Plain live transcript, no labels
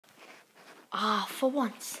For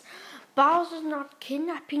once, Bowser's not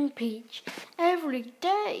kidnapping Peach every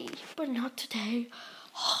day, but not today.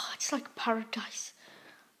 It's like paradise.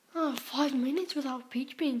 5 minutes without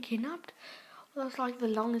Peach being kidnapped. That's like the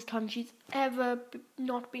longest time she's ever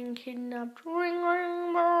not been kidnapped. Ring,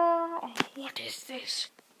 ring, what is this?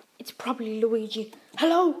 It's probably Luigi.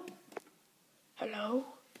 Hello? Hello?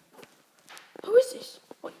 Who is this?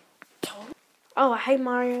 Wait, Tom? Oh, hey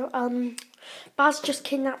Mario. Baz just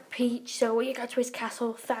kidnapped Peach, so we go to his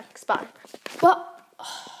castle. Thanks, bye. But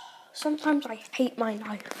sometimes I hate my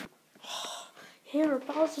life. Here are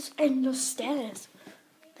Bowser's endless stairs.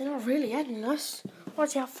 They're not really endless. Why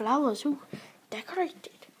does he have flowers? Who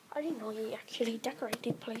decorated? I didn't know he actually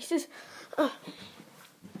decorated places.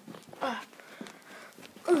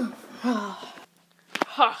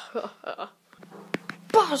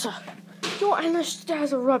 Bowser, your endless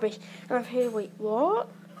stairs are rubbish. And I'm here, wait, what?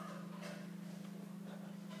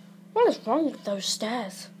 What is wrong with those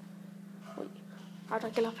stairs? Wait, how do I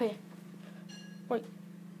get up here? Wait,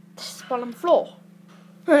 this is bottom floor.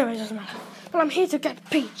 Anyway, it doesn't matter. Well, I'm here to get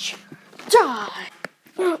Peach. Die!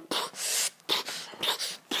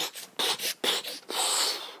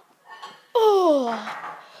 Oh,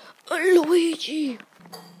 Luigi,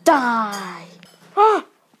 die!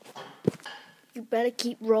 You better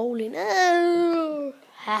keep rolling. Oh,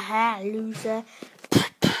 haha, loser.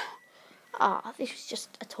 This was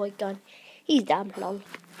just a toy gun. He's damn long.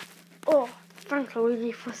 Oh, thanks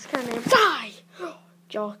Luigi for scanning him. Die!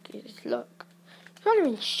 Jockey, look. He's not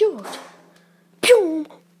even shoot. Pew!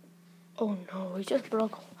 Oh no, he just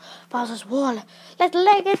broke Bowser's wall. Let's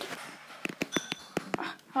leg it.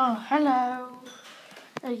 Oh, hello.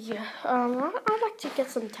 Yeah, I'd like to get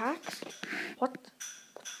some tax. What?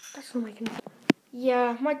 That's not making.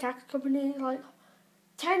 Yeah, my tax company is like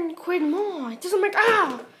 10 quid more. It doesn't make.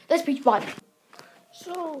 Let's Peach bite.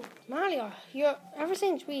 So, Mario, ever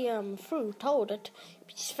since we told at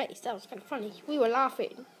Peach's face, that was kind of funny. We were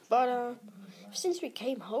laughing, but since we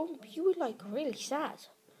came home, you were like really sad.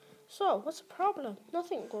 So, what's the problem?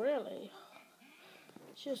 Nothing really.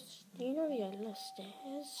 Just, the endless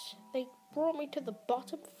stairs. They brought me to the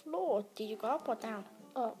bottom floor. Did you go up or down?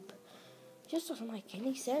 Up. Just doesn't make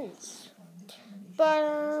any sense.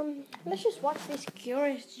 But let's just watch this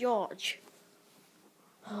Curious George.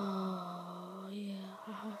 Oh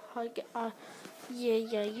yeah,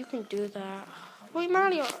 yeah, you can do that. Wait,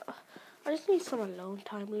 Mario, I just need some alone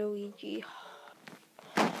time, Luigi.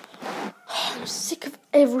 I'm sick of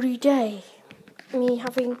every day me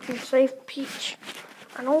having to save Peach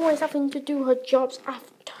and always having to do her jobs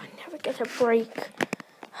after. I never get a break.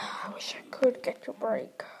 I wish I could get a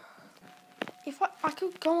break. If I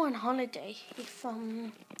could go on holiday, if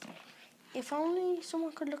only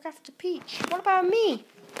someone could look after Peach. What about me?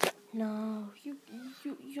 No,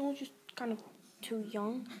 you're just kind of too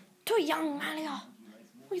young. Too young, Mario.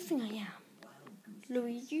 What do you think I am?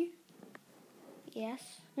 Luigi?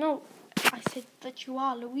 Yes. No, I said that you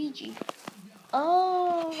are Luigi.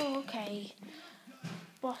 Oh, okay.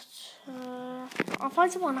 But I'll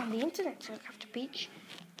find someone on the internet to look after Peach.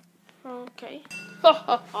 Okay.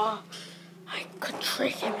 I could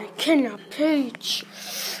trick him and kidnap Peach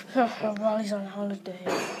while he's on holiday.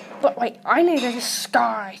 But wait, I need a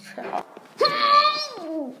disguise.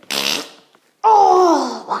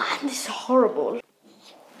 Oh, man, this is horrible.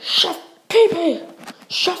 Chef Peepee!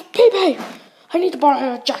 Chef Peepee! I need to borrow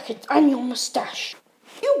your jacket and your moustache.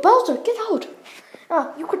 You Bowser, get out!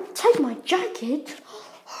 You could take my jacket.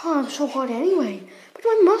 I'm so hot anyway. But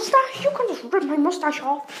my moustache, you can just rip my moustache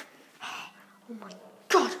off. Oh my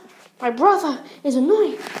god. My brother is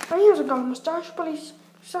annoying. He hasn't got a moustache, but he's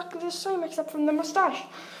exactly the same except from the moustache.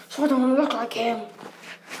 So I don't want to look like him.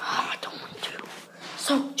 I don't want to.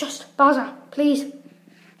 So just, Bowser, please,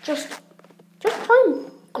 just try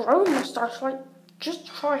and grow a moustache. Like, just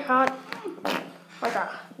try hard. Like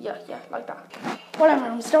that. Yeah, like that. Whatever,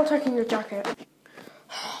 I'm still taking your jacket.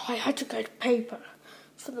 I had to get paper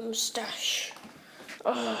for the moustache.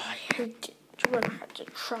 Oh, I hate it when I had to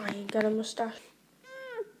try and get a moustache.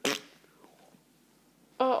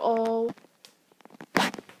 Uh-oh.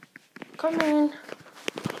 Come in.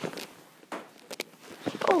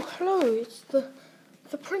 Oh, hello, it's the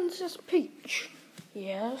Princess Peach.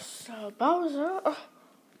 Yes, Bowser.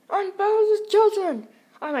 I'm Bowser's children.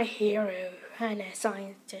 I'm a hero and a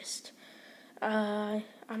scientist. I'm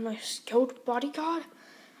a skilled bodyguard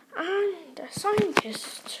and a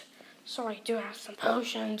scientist. So I do have some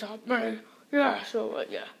potions on me. Yeah, so,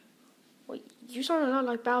 yeah. Wait, you sound a lot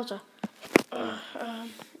like Bowser.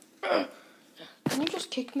 Can you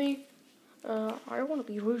just kick me? I don't want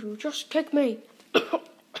to be rude. Just kick me.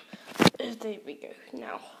 There we go.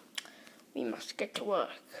 Now, we must get to work.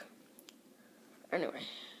 Anyway,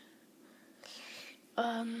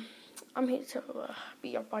 I'm here to be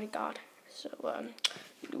your bodyguard. So,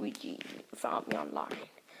 Luigi found me online.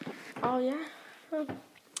 Oh yeah?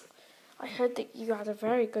 I heard that you had a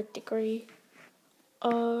very good degree.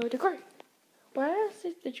 Degree? Where is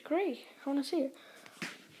the degree? I want to see it.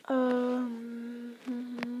 A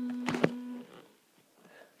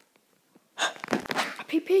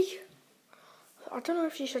PP? I don't know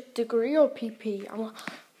if she said degree or PP. I'm like,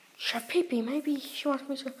 Chef PP, maybe she wants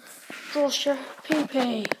me to draw Chef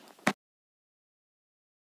PP.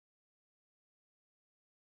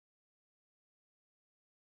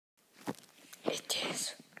 It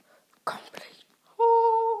is complete.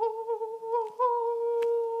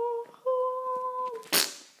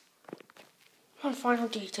 One final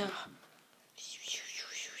detail.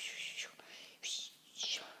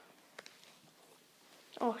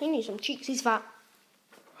 Oh, he needs some cheeks, he's fat.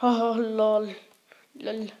 Oh, lol.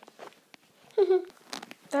 Lol.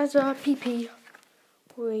 There's a PP.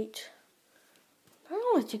 Wait. That's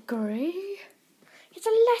not a degree. It's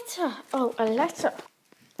a letter. Oh, a letter.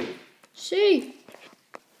 C.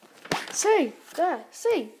 C. There.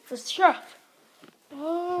 C. For chef.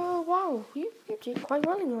 Oh, wow. You did quite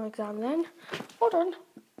well in your exam then. Well done.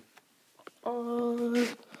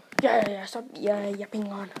 Stop yapping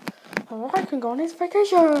on. I can go on his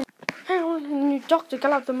vacation. Hang on, new doctor,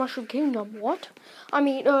 get out of the Mushroom Kingdom. What? I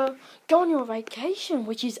mean, go on your vacation,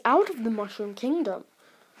 which is out of the Mushroom Kingdom.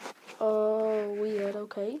 Weird,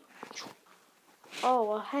 okay.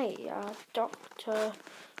 Oh, hey, Dr.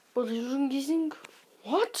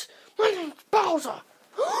 What? My name's Bowser.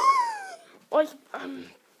 Wait,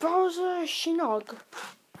 Bowser Shinog.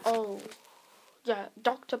 Oh, yeah,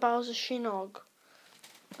 Dr. Bowser Shinog.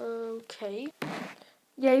 Okay.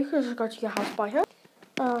 Yeah, you can just go to your house by her.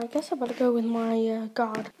 I guess I better go with my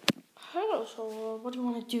guard. Hello, so what do you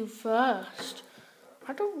want to do first?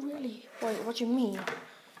 I don't really... Wait, what do you mean?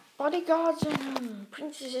 Bodyguards and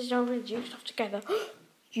princesses don't really do stuff together.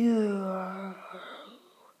 You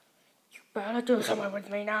better do something with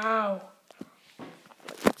me now.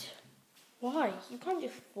 Wait. Why? You can't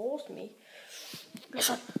just force me.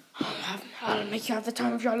 Listen, I'll make you have the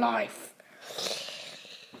time of your life.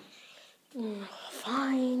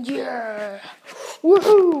 Fine, yeah.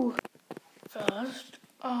 Woohoo! First,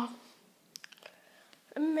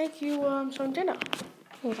 make you some dinner.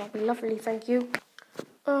 Oh, that'd be lovely, thank you.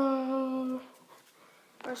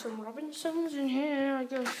 There's some Robinsons in here, I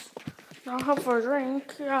guess. Now I'll have for a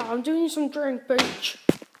drink. Yeah, I'm doing some drink, bitch.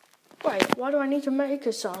 Wait, why do I need to make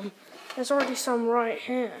her some? There's already some right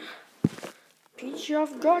here. Peach,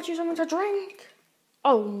 I've got you something to drink.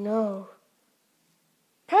 Oh no.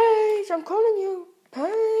 Paige, I'm calling you.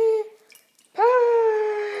 Paige.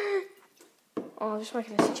 Paige. Oh, just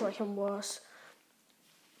making the situation worse.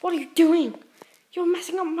 What are you doing? You're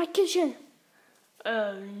messing up my kitchen.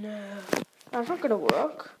 Oh no. That's not gonna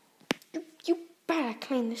work. You better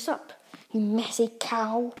clean this up, you messy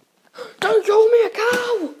cow. Don't call me a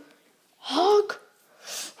cow! Hog!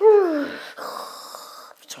 I'm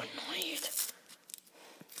so annoyed.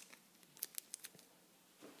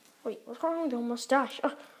 Wait, what's wrong with your mustache?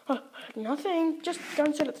 Nothing. Just go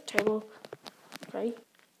and sit at the table. Okay.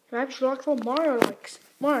 Maybe she likes what Mario likes.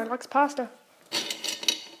 Mario likes pasta.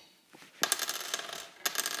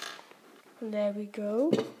 And there we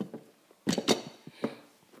go.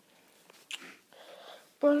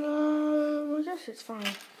 But, I guess it's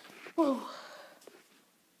fine. Whoa.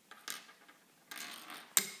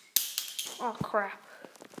 Oh, crap.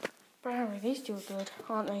 But anyway, these two are good,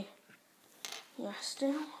 aren't they? Yeah,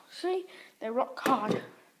 still. See? They rock hard.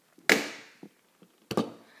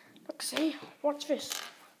 Look, see? Watch this.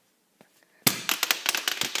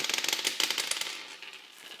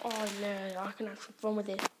 Oh, yeah, I can have some fun with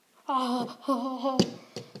it. Oh.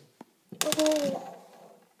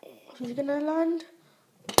 Is it gonna land?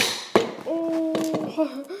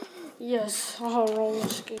 Oh, yes. Oh, roller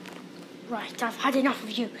skate. Right, I've had enough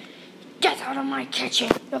of you. Get out of my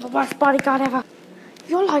kitchen. You're the worst bodyguard ever.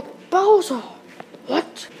 You're like Bowser.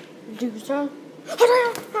 What? Loser.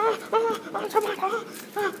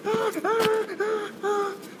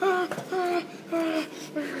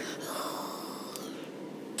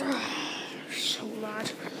 So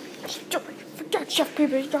mad. Stupid. Forget Chef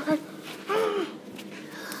Peepee's dog.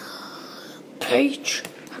 Peach.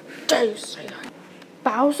 How dare you say that?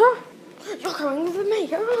 Bowser? You're going with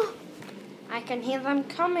me. I can hear them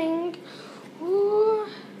coming. Ooh.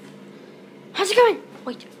 How's it going?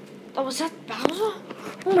 Wait, was that Bowser?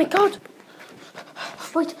 Oh my god.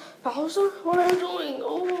 Wait, Bowser? What are you doing?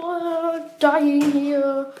 Oh, dying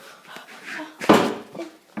here.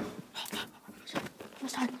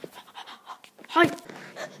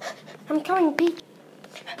 trying, Peach.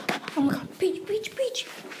 Oh my god, Peach.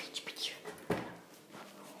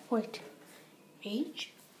 Wait,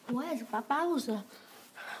 Peach? Where's Bowser?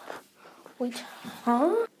 Wait,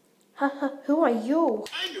 huh? Who are you?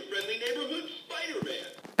 I'm your friendly neighborhood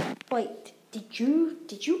Spider-Man. Wait, did you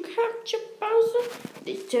capture Bowser?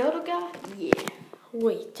 The turtle guy? Yeah.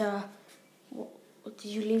 Wait,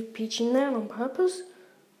 did you leave Peach in there on purpose?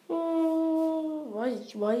 Why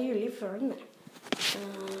do you leave her in there?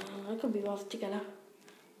 I could be both together.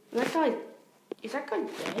 Is that guy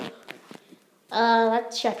dead?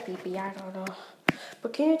 That's Chef BB, I don't know.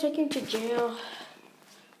 But can you take him to jail?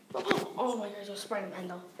 Oh my god, you're Spider-Man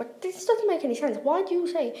though. But this doesn't make any sense. Why do you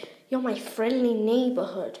say you're my friendly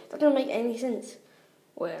neighborhood? That doesn't make any sense.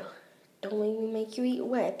 Well, don't make me make you eat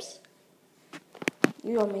webs.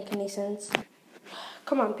 You don't make any sense.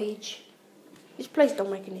 Come on, Peach. This place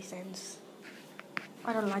don't make any sense.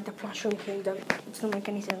 I don't like the Mushroom Kingdom. It doesn't make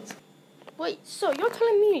any sense. Wait, so you're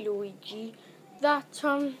telling me, Luigi, that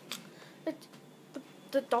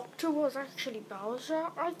the doctor was actually Bowser?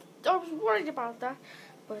 I was worried about that.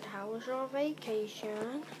 But how was your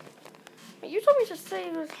vacation? You told me to say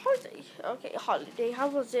it was holiday. Okay, holiday. How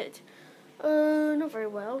was it? Not very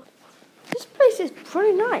well. This place is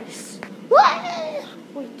pretty nice.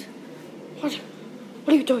 Wait. What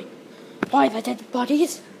are you doing? Why the dead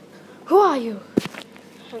bodies? Who are you?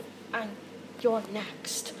 And you're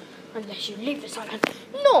next. Unless you leave this island.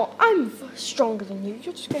 No, I'm stronger than you.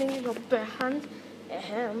 You're just going to use your bare hand.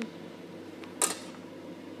 Ahem.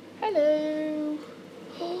 Hello.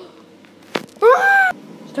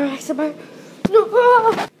 About no.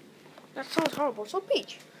 That sounds horrible. So,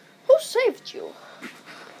 Peach, who saved you?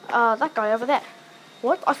 That guy over there.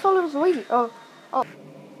 What? I thought it was Luigi. Oh.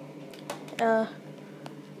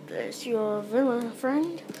 There's your villain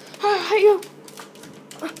friend. I hate you.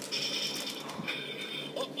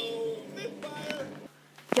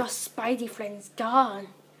 Your Spidey friend's gone.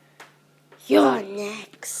 You're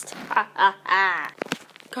next.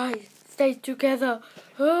 Guys, stay together.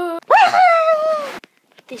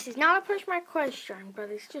 This is not a push my question, but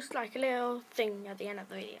it's just like a little thing at the end of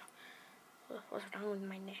the video. What's wrong with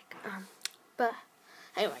my neck? But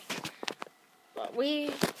anyway,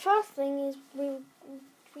 first thing is we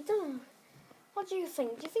don't know. What do you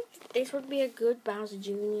think? Do you think this would be a good Bowser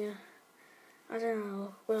Jr.? I don't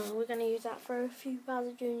know. Well, we're gonna use that for a few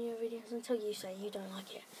Bowser Jr. videos until you say you don't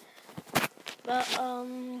like it. But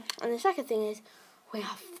and the second thing is, we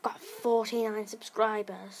have got 49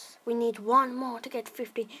 subscribers. We need one more to get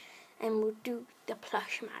 50, and we'll do the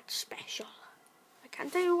plush match special. I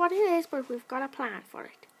can't tell you what it is, but we've got a plan for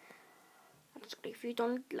it. I'm sorry if you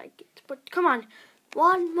don't like it, but come on,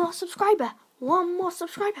 one more subscriber.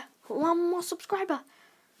 Come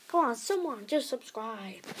on, someone, just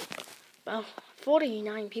subscribe. Well,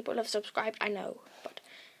 49 people have subscribed, I know, but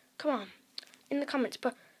come on, in the comments,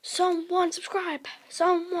 put someone subscribe,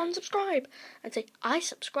 and say, I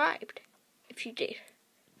subscribed, if you did.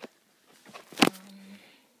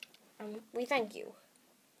 We thank you.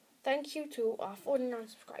 Thank you to our 49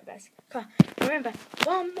 subscribers. Come on, remember,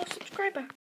 one more subscriber.